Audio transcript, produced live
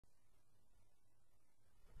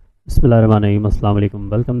Bismillahirrahmanirrahim. Assalamu alaikum.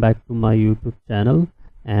 Welcome back to my YouTube channel,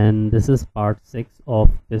 and this is part 6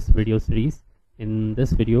 of this video series. In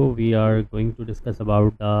this video we are going to discuss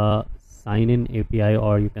about the sign-in API,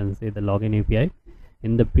 or you can say the login API.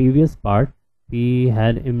 In the previous part we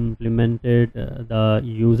had implemented the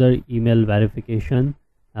user email verification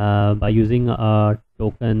by using a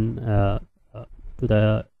token uh, to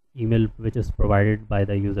the email which is provided by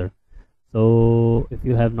the user. So if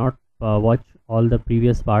you have not watched all the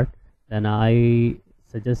previous part, then I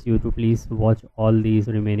suggest you to please watch all these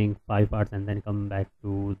remaining 5 parts and then come back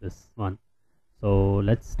to this one. So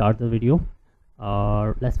let's start the video.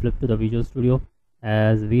 Let's flip to the Visual Studio,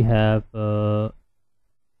 as we have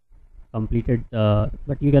completed,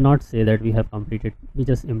 but you cannot say that we have completed. We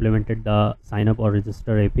just implemented the sign up or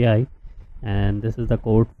register API, and this is the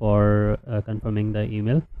code for confirming the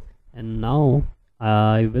email. And now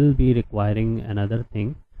I will be requiring another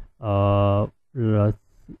thing. Let's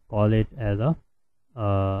call it as a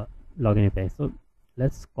login API. So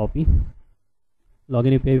let's copy.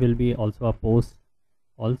 Login API will be also a post.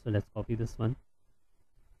 Also, let's copy this one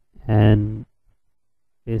and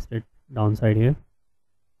paste it downside here.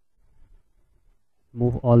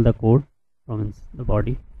 Move all the code from the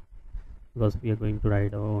body, because we are going to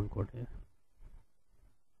write our own code here.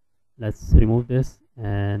 Let's remove this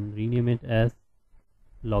and rename it as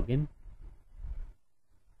login.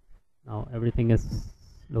 Now everything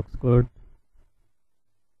looks good.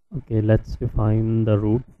 Okay, let's define the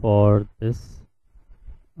root for this.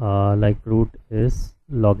 Like root is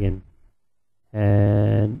login,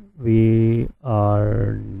 and we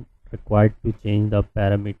are required to change the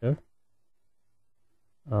parameter.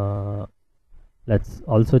 Let's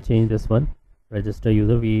also change this one, register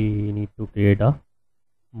user. We need to create a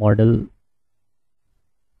model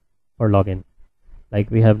for login, like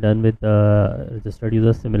we have done with the registered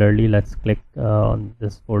user. Similarly, let's click on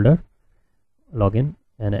this folder login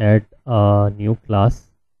and add a new class,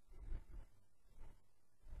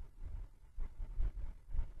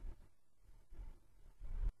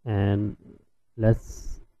 and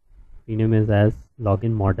let's rename it as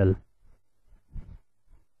login model.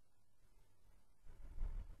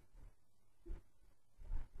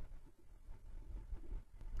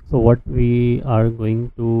 So what we are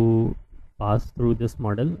going to pass through this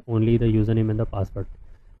model, only the username and the password.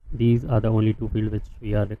 These are the only two fields which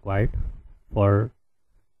we are required for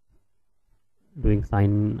doing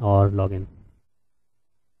sign or login.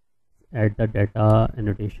 Add the data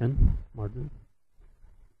annotation model.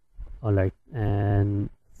 Alright, and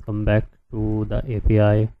come back to the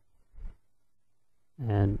API,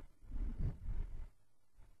 and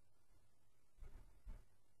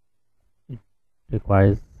it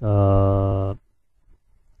requires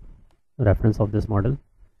reference of this model.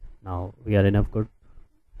 Now we are enough good.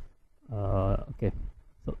 Okay,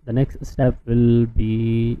 so the next step will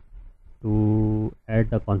be to add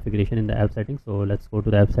the configuration in the app setting. So let's go to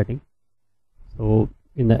the app setting. So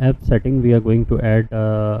in the app setting we are going to add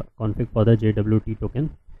config for the JWT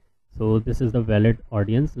token. So this is the valid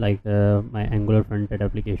audience, like my Angular front-end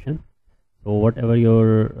application. So whatever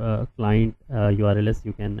your client URL is,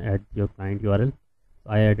 you can add your client URL. So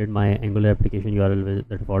I added my Angular application URL with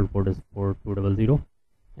the default port is 4200,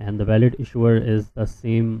 and the valid issuer is the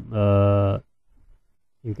same,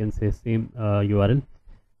 you can say same URL,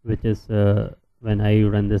 which is when I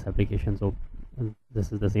run this application. So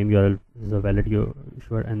this is the same URL, this is a valid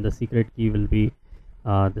issuer, and the secret key will be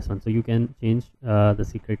this one. So you can change the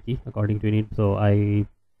secret key according to your need. So I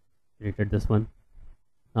created this one.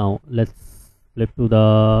 Now let's flip to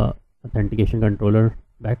the authentication controller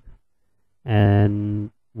back, and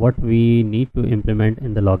what we need to implement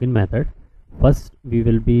in the login method. First we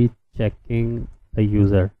will be checking the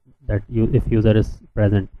user, that if user is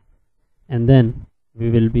present, and then we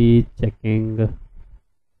will be checking the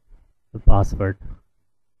password,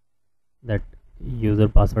 that user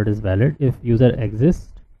password is valid if user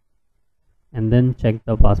exists, and then check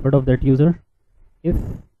the password of that user. If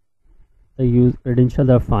the credentials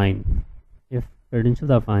are fine, if credentials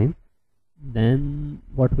are fine, then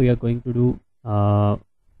what we are going to do,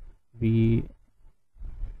 we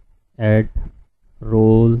add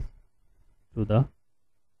roles to the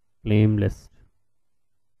claim list.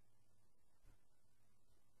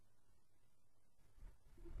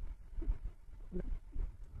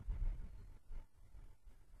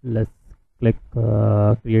 Let's click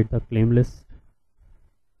create the claim list.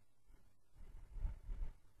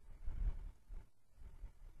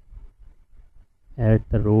 Add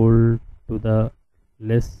the role to the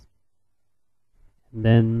list,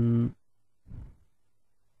 then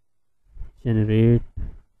generate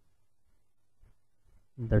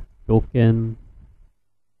the token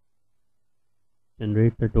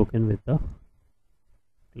generate the token with the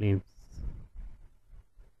claims,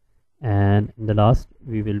 and in the last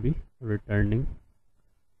we will be returning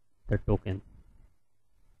the token.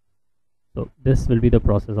 So this will be the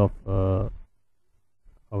process of our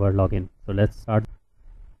login. So let's start.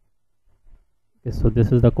 Okay, so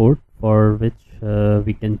this is the code for which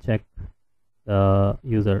we can check the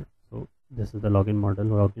user. So this is the login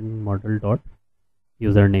model dot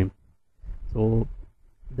username. So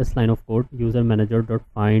this line of code, user manager dot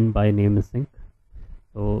find by name is sync.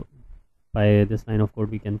 So by this line of code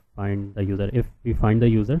we can find the user. If we find the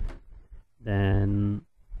user, then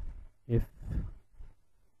if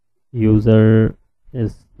user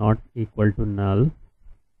is not equal to null,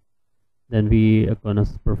 then we are gonna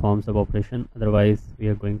perform sub operation. Otherwise we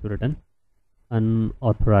are going to return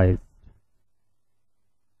unauthorized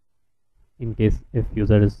in case if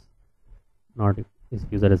user is not, if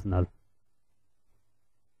user is null.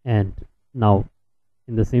 And now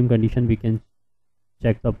in the same condition we can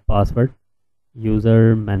check the password,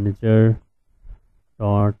 user manager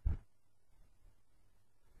dot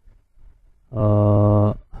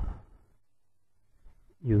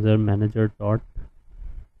user manager dot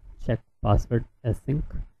check password async,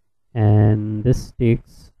 and this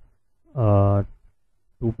takes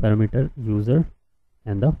two parameter, user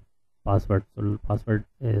and the password. So password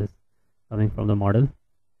is coming from the model.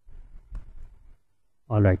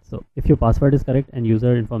 Alright, so if your password is correct and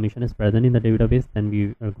user information is present in the database, then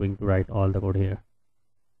we are going to write all the code here.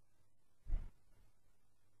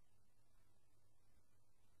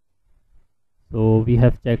 So we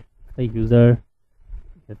have checked the user,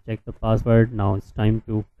 we have checked the password. Now it's time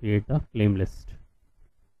to create the claim list.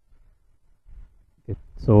 Okay,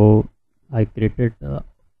 so I created a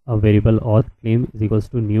variable auth claim is equals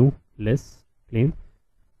to new list claim.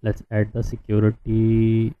 Let's add the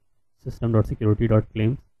security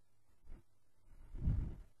system.security.claims,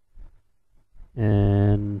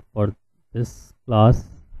 and for this class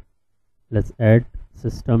let's add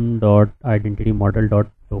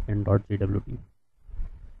system.identityModel.token.jwt.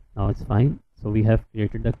 now it's fine. So we have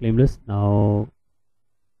created the claim list. Now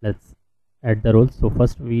let's add the roles. So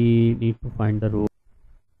first we need to find the role.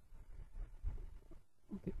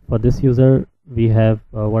 Okay. For this user we have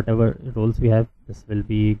whatever roles we have, this will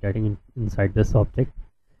be getting inside this object,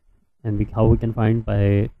 and how we can find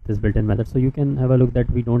by this built-in method. So you can have a look that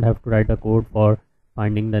we don't have to write a code for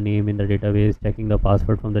finding the name in the database, checking the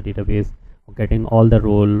password from the database, or getting all the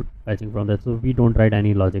role fetching from that. So we don't write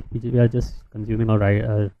any logic. We are just consuming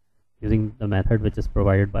or using the method which is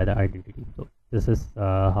provided by the identity. So this is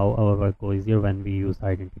how our work goes here when we use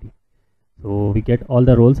identity. So we get all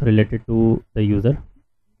the roles related to the user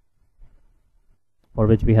for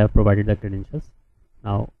which we have provided the credentials.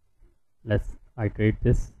 Now let's iterate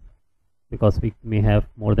this, because we may have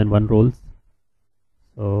more than one roles.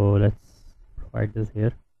 So let's provide this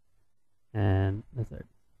here, and that's it.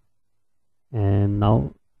 And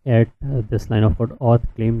now add this line of code, auth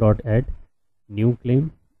claim dot add new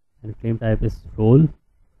claim, and claim type is role,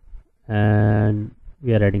 and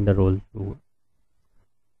we are adding the role to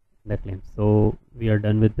the claim. So we are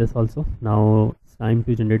done with this also. Now it's time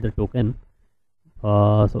to generate the token.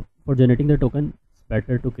 So for generating the token, it's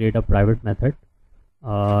better to create a private method.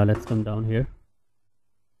 Let's come down here,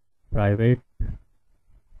 private,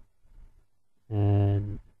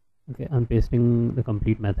 and okay, I'm pasting the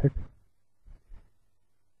complete method.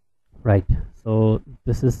 Right, so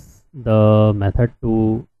this is the method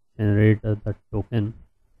to generate the token,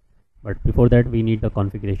 but before that we need the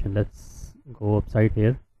configuration. Let's go upside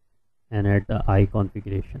here and add the I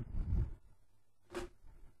configuration.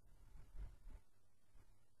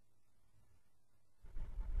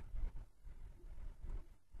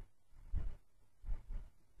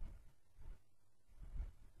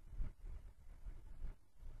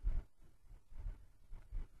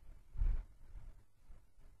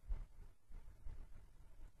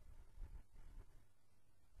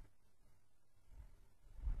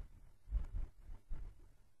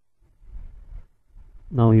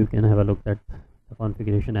 Now you can have a look that the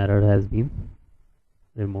configuration error has been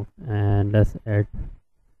removed, and let's add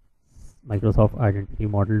Microsoft Identity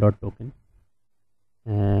Model.token,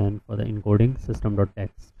 and for the encoding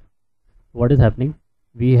system.text. What is happening?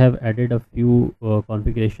 We have added a few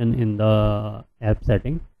configuration in the app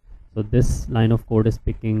setting. So this line of code is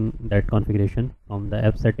picking that configuration from the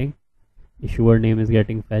app setting. Issuer name is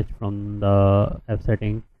getting fetched from the app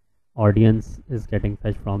setting. Audience is getting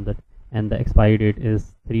fetched from that, and the expiry date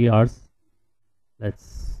is 3 hours.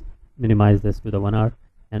 Let's minimize this to the 1 hour,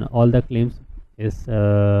 and all the claims is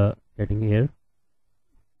getting here,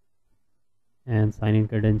 and sign in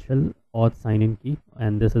credential, auth sign in key,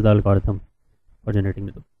 and this is the algorithm. for generating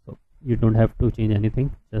the token. So you don't have to change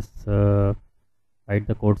anything, just write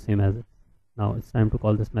the code same as it. Now it's time to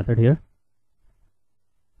call this method here.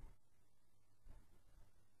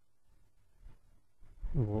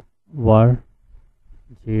 Var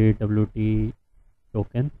JWT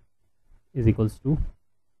token is equals to,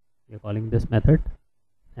 we are calling this method,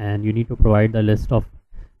 and you need to provide the list of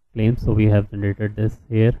claims. So we have generated this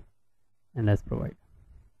here, and let's provide.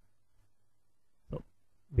 So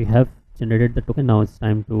we have generated the token. Now it's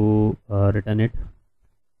time to return it,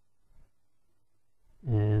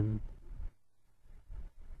 and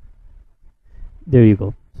there you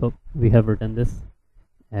go. So we have written this,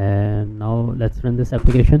 and now let's run this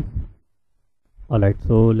application. Alright,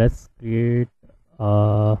 so let's create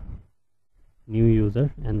a new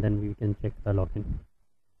user and then we can check the login.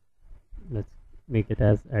 Let's make it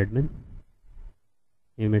as admin,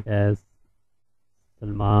 name it as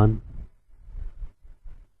Salman,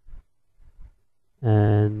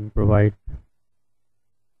 and provide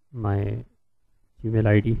my Gmail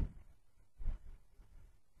ID.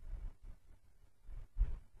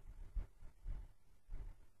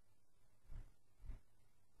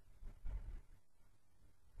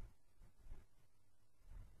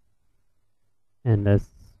 And let's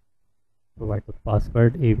provide the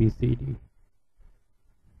password ABCD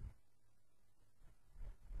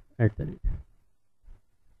at the rate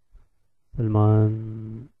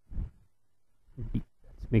Salman D.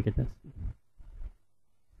 Let's make it as D.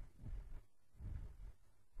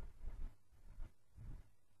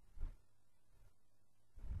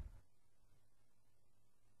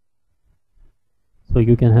 So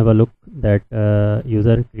you can have a look that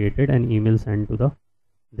user created an email sent to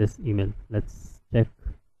this email. Let's check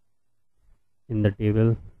in the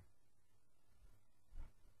table.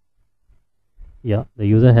 Yeah, the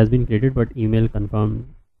user has been created, but email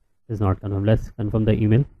confirmed is not confirmed. Let's confirm the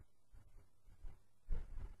email.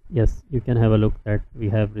 Yes, you can have a look that we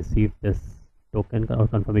have received this token or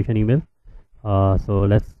confirmation email. So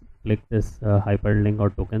let's click this hyperlink or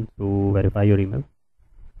token to verify your email.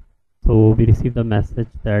 So we received the message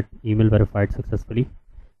that email verified successfully.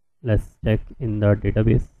 Let's check in the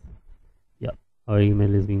database. Yeah, our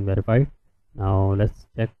email is being verified. Now let's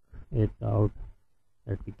check it out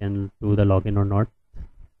that we can do the login or not.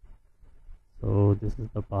 So this is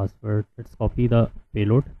the password. Let's copy the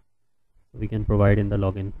payload so we can provide in the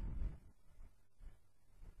login,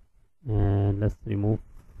 and let's remove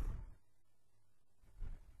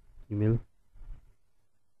email.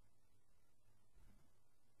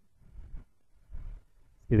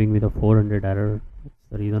 It's giving me the 400 error. It's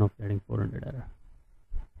the reason of getting 400 error.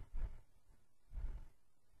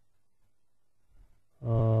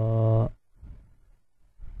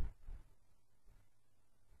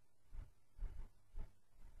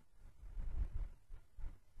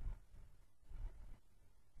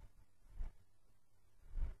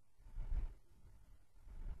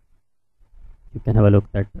 You can have a look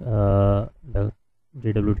that the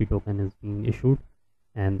JWT token is being issued,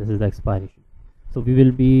 and this is the expiration. So we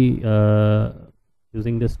will be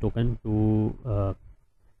using this token to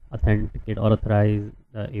authenticate or authorize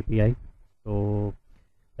the API. So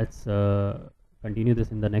let's continue this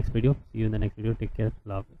in the next video. See you in the next video. Take care.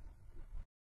 Love.